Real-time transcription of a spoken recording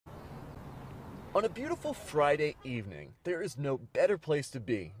On a beautiful Friday evening, there is no better place to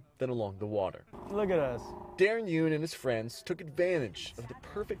be than along the water. Look at us. Darren Yoon and his friends took advantage of the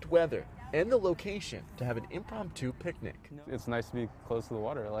perfect weather and the location to have an impromptu picnic. It's nice to be close to the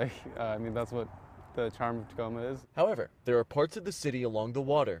water. That's what the charm of Tacoma is. However, there are parts of the city along the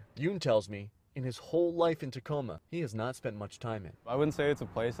water, Yoon tells me, in his whole life in Tacoma, he has not spent much time in. I wouldn't say it's a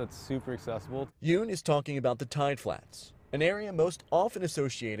place that's super accessible. Yoon is talking about the tideflats, an area most often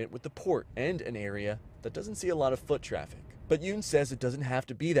associated with the port and an area that doesn't see a lot of foot traffic. But Yoon says it doesn't have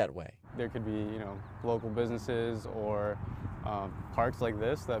to be that way. There could be, local businesses or parks like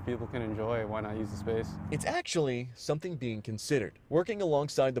this that people can enjoy. Why not use the space? It's actually something being considered. Working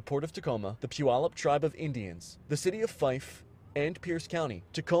alongside the Port of Tacoma, the Puyallup tribe of Indians, the city of Fife, and Pierce County,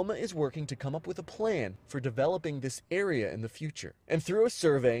 Tacoma is working to come up with a plan for developing this area in the future. And through a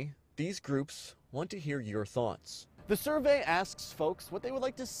survey, these groups want to hear your thoughts. The survey asks folks what they would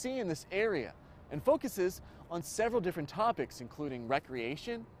like to see in this area and focuses on several different topics, including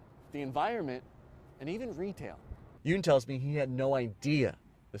recreation, the environment, and even retail. Yoon tells me he had no idea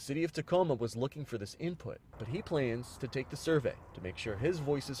the city of Tacoma was looking for this input, but he plans to take the survey to make sure his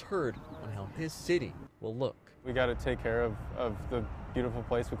voice is heard on how his city will look. We got to take care of the beautiful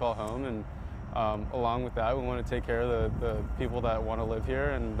place we call home, and along with that, we want to take care of the people that want to live here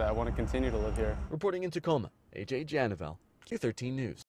and that want to continue to live here. Reporting in Tacoma, AJ Janavel, Q13 News.